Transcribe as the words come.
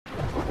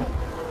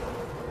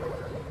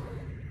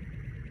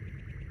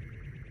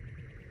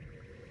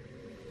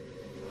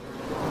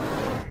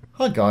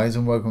Hi guys,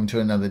 and welcome to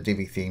another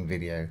Divi theme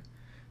video.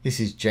 This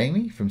is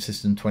Jamie from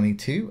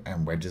System22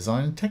 and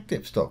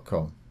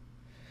WebDesignTechTips.com.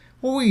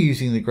 Well, we're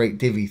using the great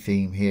Divi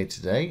theme here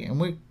today,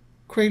 and we're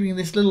creating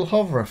this little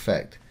hover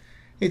effect.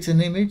 It's an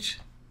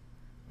image.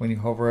 When you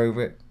hover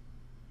over it,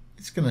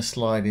 it's going to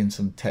slide in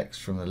some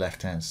text from the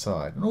left hand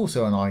side and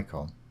also an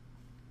icon.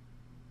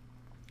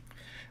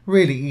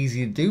 Really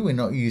easy to do. We're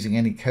not using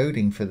any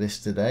coding for this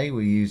today.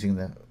 We're using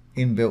the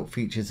inbuilt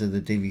features of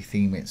the Divi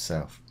theme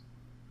itself.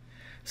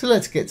 So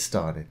let's get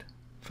started.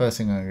 First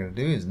thing I'm going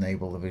to do is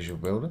enable the Visual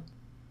Builder.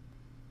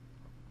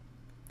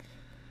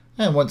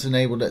 And once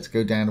enabled, let's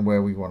go down to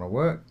where we want to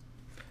work.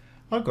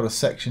 I've got a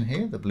section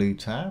here, the blue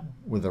tab,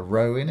 with a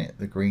row in it,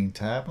 the green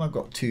tab, and I've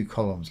got two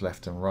columns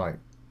left and right.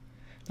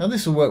 Now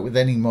this will work with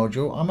any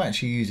module. I'm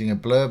actually using a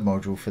Blurb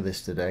module for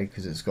this today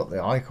because it's got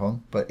the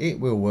icon, but it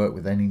will work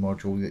with any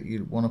module that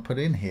you want to put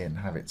in here and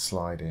have it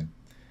slide in.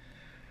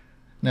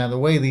 Now the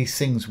way these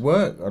things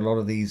work, a lot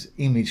of these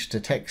image to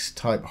text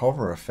type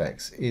hover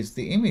effects, is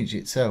the image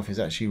itself is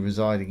actually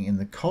residing in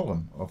the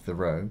column of the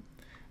row,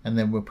 and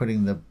then we're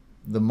putting the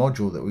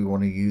module that we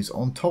want to use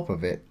on top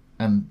of it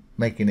and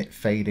making it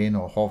fade in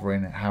or hover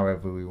in it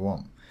however we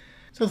want.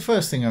 So the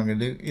first thing I'm going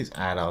to do is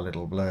add our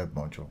little blurb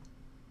module.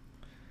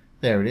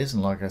 There it is,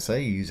 and like I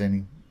say, use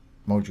any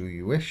module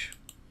you wish.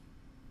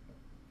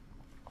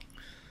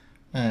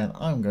 And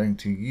I'm going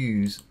to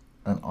use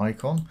an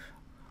icon.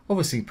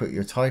 Obviously put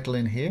your title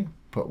in here,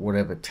 put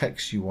whatever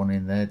text you want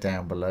in there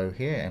down below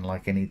here, and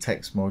like any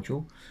text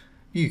module,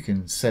 you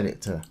can set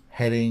it to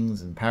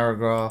headings and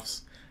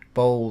paragraphs,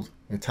 bold,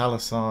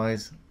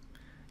 italicize,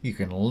 you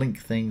can link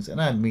things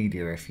and add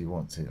media if you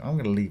want to. I'm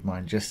going to leave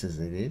mine just as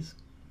it is,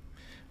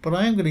 but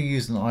I am going to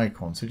use an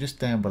icon, so just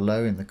down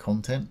below in the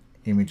content,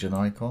 image and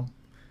icon,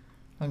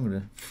 I'm going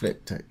to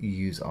flip to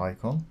use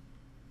icon.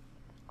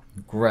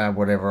 Grab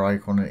whatever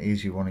icon it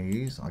is you want to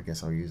use. I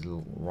guess I'll use a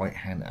little right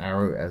hand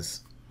arrow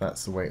as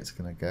that's the way it's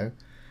going to go.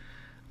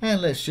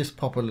 And let's just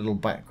pop a little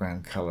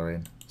background color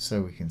in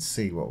so we can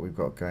see what we've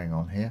got going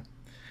on here.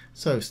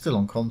 So still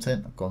on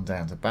content, I've gone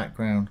down to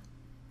background.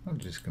 I'm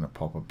just going to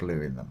pop a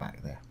blue in the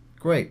back there.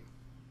 Great.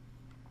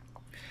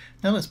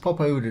 Now let's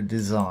pop over to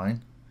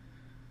design,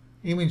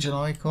 image and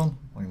icon.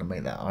 I'm going to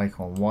make that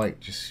icon white,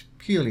 just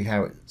purely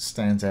how it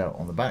stands out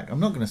on the back. I'm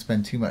not going to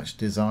spend too much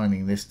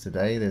designing this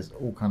today. There's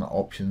all kind of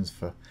options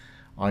for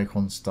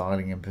icon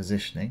styling and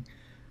positioning.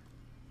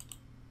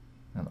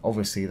 And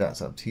obviously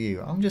that's up to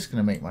you. I'm just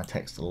going to make my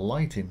text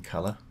light in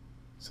color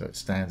so it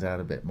stands out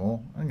a bit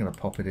more. I'm going to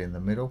pop it in the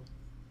middle.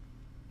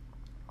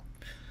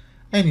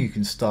 And you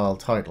can style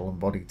title and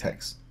body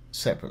text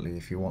separately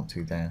if you want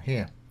to down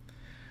here.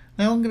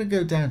 Now I'm going to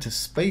go down to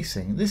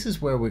spacing. This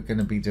is where we're going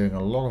to be doing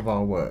a lot of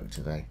our work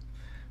today.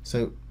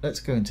 So let's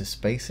go into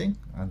spacing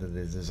under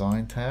the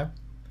design tab.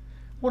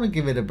 I want to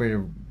give it a bit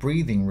of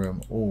breathing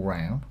room all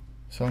round.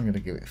 So I'm going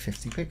to give it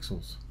 50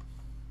 pixels.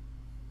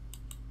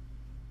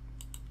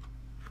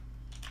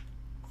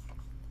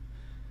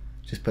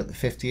 Just put the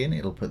 50 in,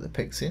 it'll put the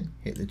pics in,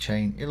 hit the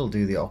chain, it'll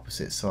do the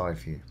opposite side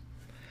for you.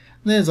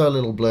 And there's our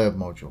little blurb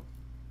module.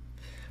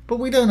 But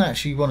we don't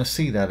actually want to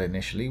see that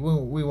initially.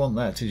 We want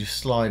that to just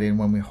slide in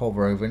when we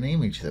hover over an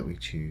image that we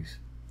choose.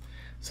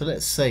 So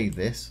let's save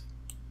this.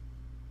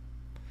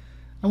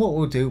 And what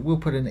we'll do, we'll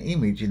put an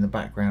image in the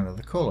background of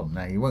the column.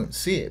 Now you won't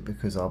see it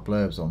because our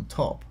blurb's on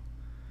top,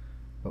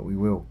 but we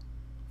will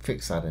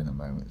fix that in a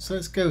moment. So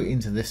let's go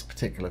into this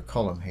particular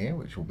column here,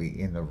 which will be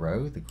in the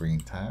row, the green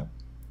tab.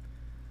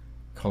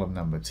 Column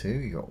number 2,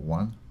 you got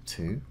 1,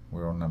 2,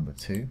 we're on number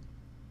 2.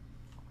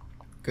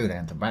 Go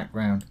down to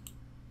background,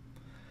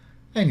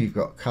 and you've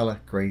got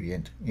color,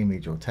 gradient,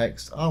 image or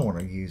text. I want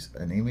to use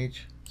an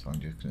image, so I'm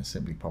just going to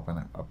simply pop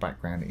a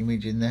background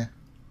image in there.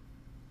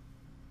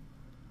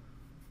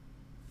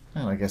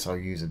 And I guess I'll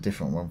use a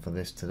different one for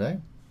this today.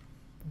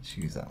 Let's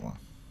use that one.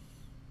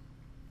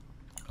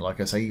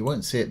 Like I say, you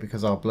won't see it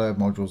because our blurb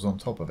module's on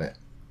top of it.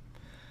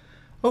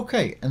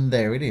 Okay, and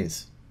there it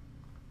is.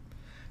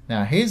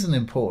 Now here's an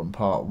important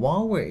part.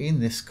 While we're in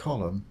this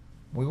column,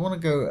 we want to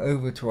go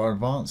over to our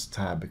advanced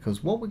tab,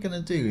 because what we're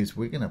going to do is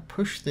we're going to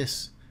push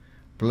this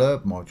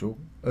blurb module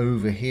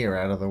over here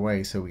out of the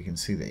way so we can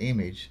see the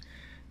image.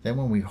 Then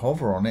when we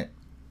hover on it,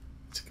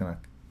 it's going to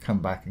come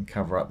back and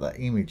cover up that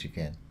image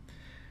again.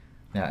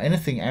 Now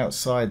anything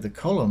outside the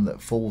column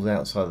that falls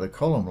outside the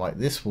column, like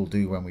this will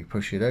do when we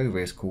push it over,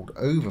 is called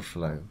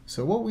overflow.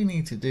 So what we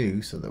need to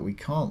do so that we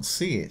can't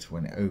see it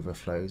when it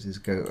overflows is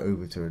go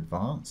over to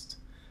advanced,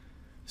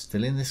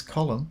 still in this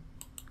column,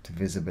 to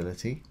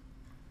visibility,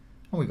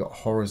 and we've got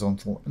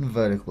horizontal and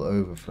vertical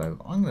overflow.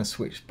 I'm going to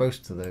switch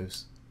both of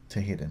those to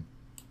hidden.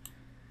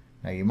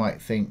 Now you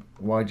might think,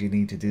 why do you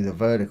need to do the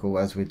vertical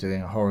as we're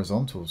doing a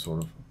horizontal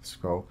sort of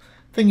scroll?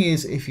 Thing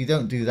is, if you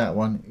don't do that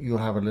one, you'll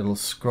have a little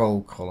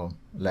scroll column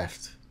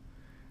left,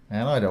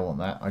 and I don't want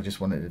that. I just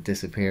want it to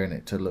disappear and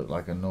it to look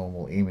like a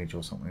normal image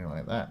or something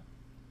like that.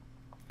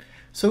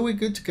 So we're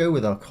good to go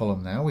with our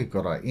column now. We've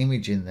got our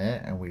image in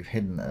there and we've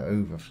hidden the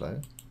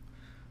overflow.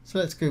 So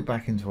let's go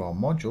back into our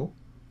module,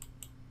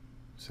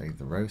 save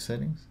the row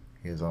settings.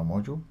 Here's our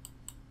module.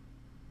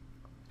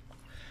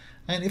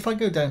 And if I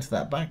go down to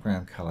that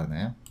background color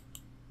now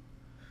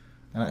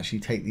and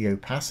actually take the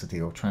opacity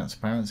or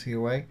transparency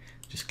away,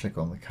 just click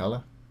on the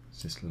color.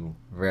 It's this little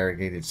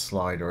variegated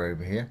slider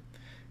over here.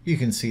 You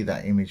can see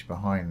that image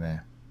behind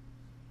there.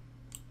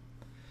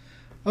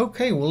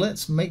 Okay, well,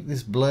 let's make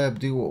this blurb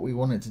do what we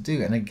want it to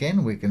do. And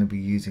again, we're going to be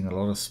using a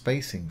lot of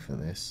spacing for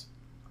this.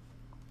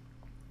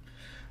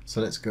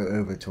 So let's go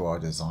over to our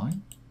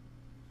design,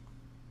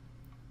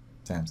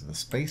 down to the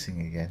spacing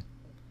again.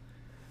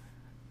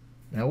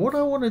 Now what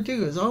I want to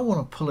do is I want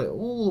to pull it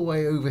all the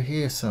way over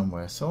here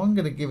somewhere. So I'm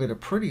going to give it a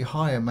pretty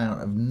high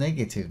amount of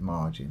negative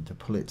margin to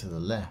pull it to the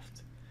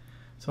left.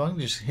 So I'm going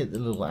to just hit the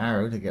little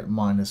arrow to get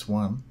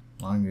 -1.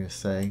 I'm going to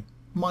say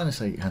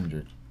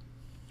 -800.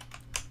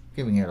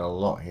 Giving it a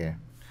lot here.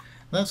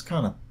 That's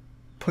kind of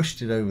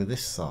pushed it over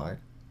this side.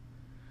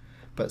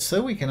 But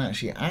so we can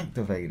actually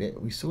activate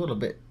it, we saw it a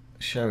bit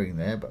showing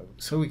there, but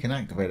so we can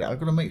activate it, I've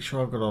got to make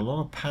sure I've got a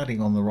lot of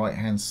padding on the right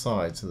hand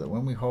side so that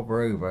when we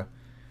hover over,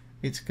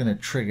 it's going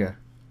to trigger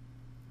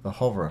the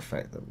hover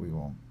effect that we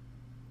want.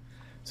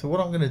 So what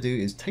I'm going to do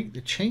is take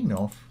the chain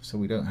off so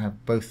we don't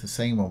have both the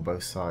same on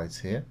both sides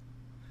here.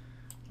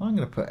 I'm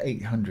going to put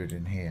 800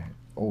 in here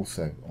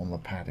also on the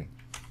padding.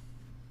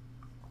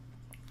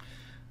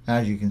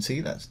 As you can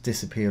see, that's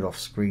disappeared off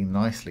screen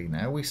nicely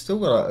now. We've still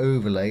got our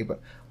overlay,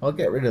 but I'll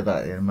get rid of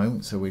that in a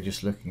moment, so we're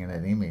just looking at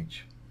an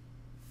image.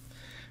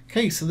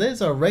 Okay, so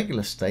there's our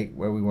regular state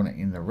where we want it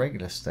in the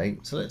regular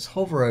state. So let's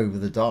hover over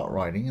the dark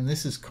writing, and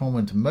this is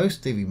common to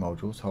most Divi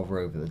modules. Hover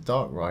over the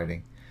dark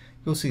writing,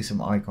 you'll see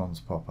some icons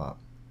pop up.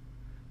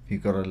 If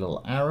you've got a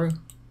little arrow,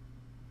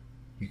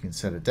 you can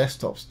set a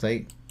desktop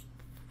state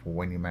for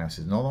when your mouse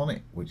is not on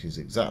it, which is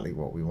exactly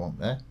what we want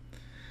there.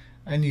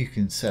 And you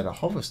can set a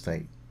hover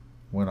state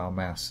when our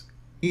mouse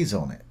is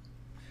on it.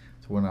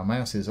 So when our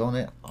mouse is on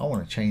it, I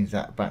want to change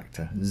that back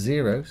to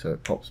 0 so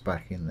it pops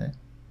back in there.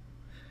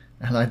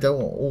 And I don't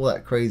want all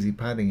that crazy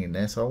padding in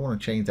there, so I want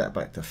to change that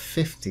back to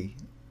 50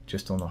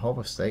 just on the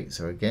hover state.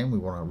 So again, we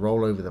want to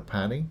roll over the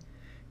padding,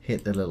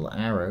 hit the little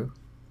arrow,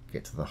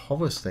 get to the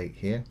hover state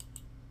here,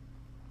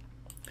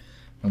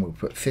 and we'll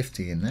put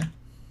 50 in there.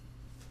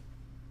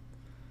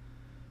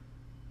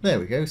 There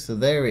we go. So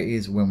there it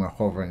is when we're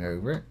hovering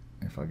over it.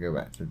 If I go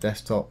back to the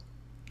desktop,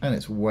 and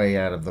it's way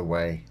out of the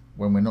way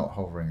when we're not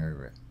hovering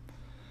over it.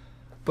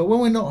 But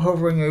when we're not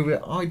hovering over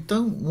it, I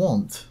don't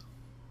want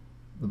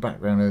the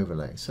background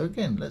overlay. So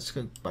again, let's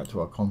go back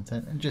to our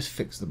content and just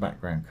fix the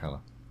background color.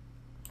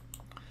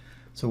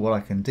 So what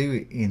I can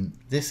do in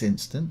this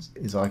instance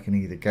is I can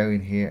either go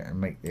in here and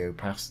make the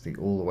opacity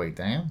all the way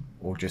down,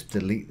 or just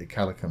delete the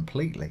color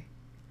completely.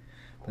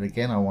 But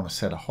again, I want to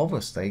set a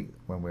hover state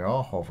when we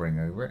are hovering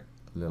over it.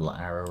 A little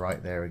arrow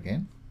right there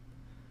again.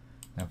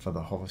 And for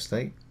the hover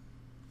state,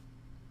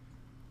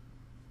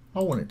 I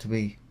want it to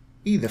be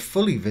either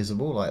fully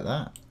visible like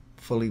that,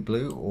 fully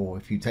blue, or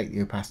if you take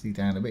the opacity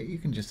down a bit, you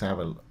can just have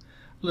a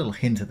little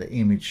hint of the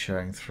image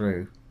showing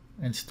through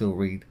and still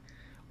read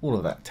all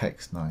of that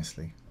text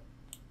nicely.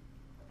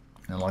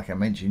 And like I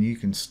mentioned, you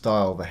can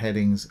style the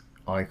headings,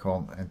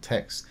 icon and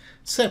text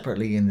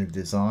separately in the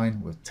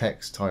design with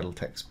text, title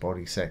text,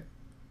 body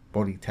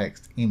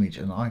text, image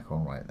and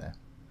icon right there.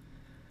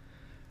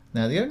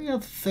 Now the only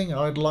other thing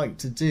I'd like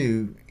to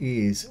do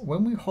is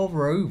when we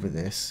hover over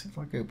this, if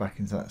I go back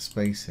into that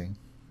spacing,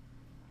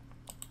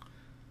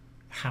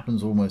 it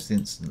happens almost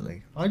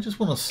instantly. I just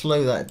want to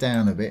slow that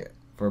down a bit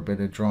for a bit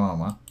of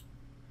drama.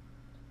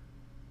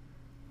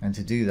 And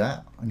to do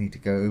that, I need to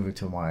go over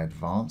to my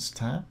Advanced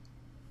tab,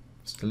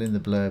 still in the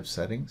blurb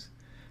settings.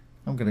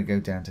 I'm going to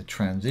go down to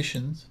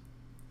Transitions.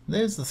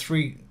 There's the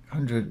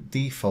 300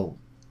 default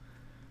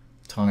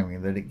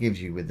timing that it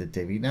gives you with the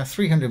Divi. Now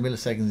 300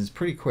 milliseconds is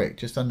pretty quick,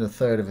 just under a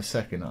third of a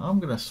second. I'm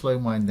going to slow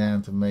mine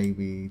down to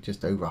maybe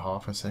just over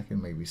half a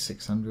second, maybe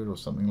 600 or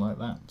something like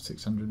that,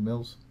 600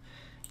 mils.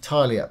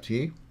 Entirely up to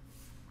you.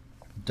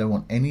 Don't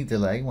want any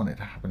delay, want it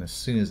to happen as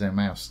soon as their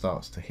mouse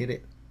starts to hit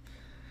it.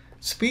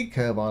 Speed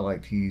curve I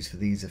like to use for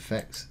these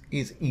effects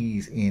is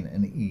ease in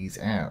and ease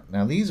out.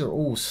 Now these are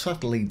all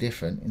subtly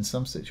different. In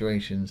some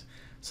situations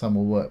some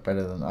will work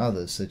better than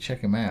others, so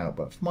check them out.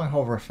 But for my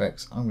hover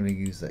effects, I'm going to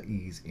use the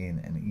ease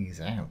in and ease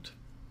out.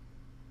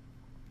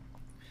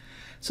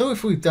 So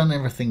if we've done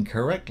everything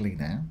correctly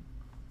now,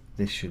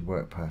 this should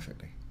work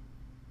perfectly.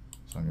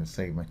 So I'm going to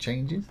save my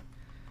changes.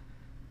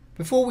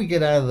 Before we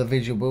get out of the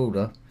visual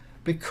builder,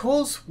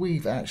 because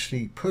we've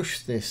actually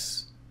pushed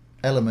this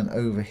element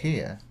over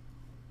here,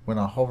 when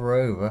I hover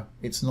over,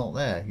 it's not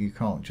there. You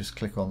can't just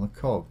click on the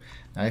cog.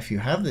 Now if you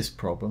have this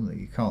problem that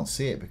you can't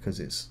see it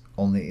because it's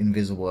on the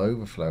invisible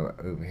overflow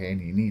over here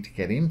and you need to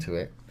get into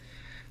it,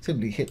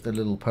 simply hit the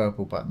little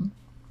purple button,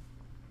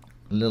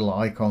 a little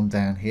icon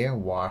down here,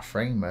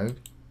 Wireframe Mode,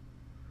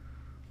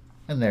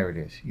 and there it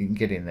is. You can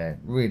get in there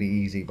really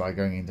easy by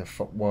going into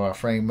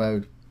Wireframe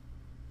Mode.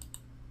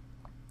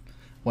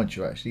 Once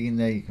you're actually in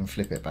there, you can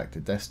flip it back to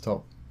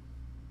desktop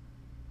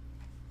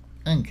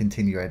and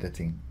continue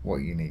editing what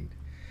you need.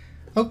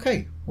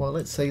 Okay, well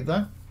let's save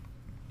that.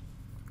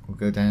 We'll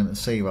go down and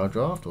save our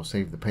draft or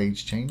save the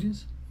page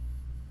changes.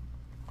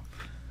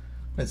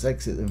 Let's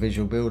exit the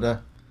visual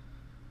builder.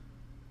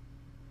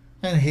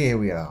 And here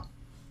we are.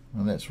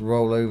 And let's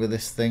roll over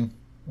this thing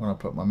when I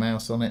put my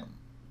mouse on it.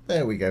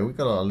 There we go. We've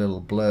got our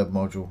little blurb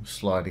module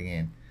sliding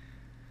in.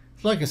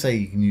 Like I say,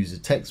 you can use a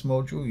text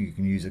module, you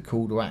can use a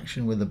call to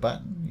action with a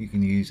button, you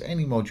can use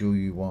any module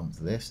you want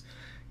for this.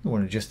 You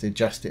want to just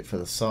adjust it for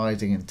the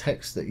sizing and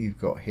text that you've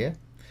got here.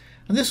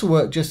 And this will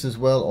work just as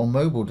well on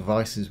mobile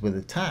devices with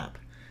a tap.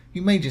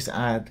 You may just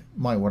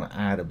might want to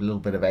add a little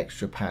bit of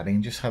extra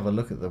padding, just have a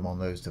look at them on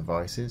those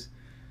devices.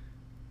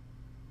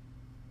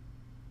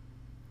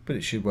 But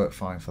it should work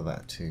fine for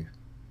that too.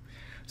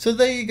 So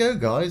there you go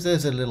guys,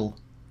 there's a little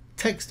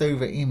text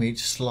over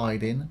image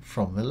slide in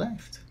from the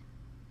left.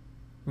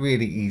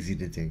 Really easy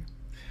to do.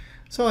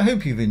 So I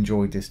hope you've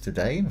enjoyed this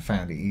today and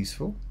found it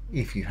useful.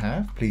 If you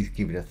have, please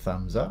give it a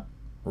thumbs up,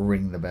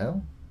 ring the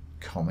bell,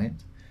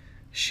 comment,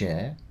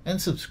 share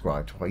and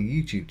subscribe to our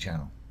YouTube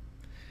channel.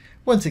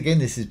 Once again,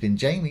 this has been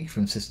Jamie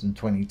from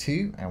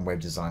System22 and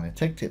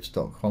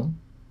WebDesignerTechTips.com.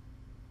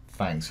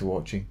 Thanks for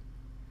watching.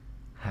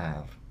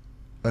 Have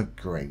a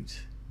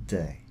great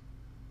day.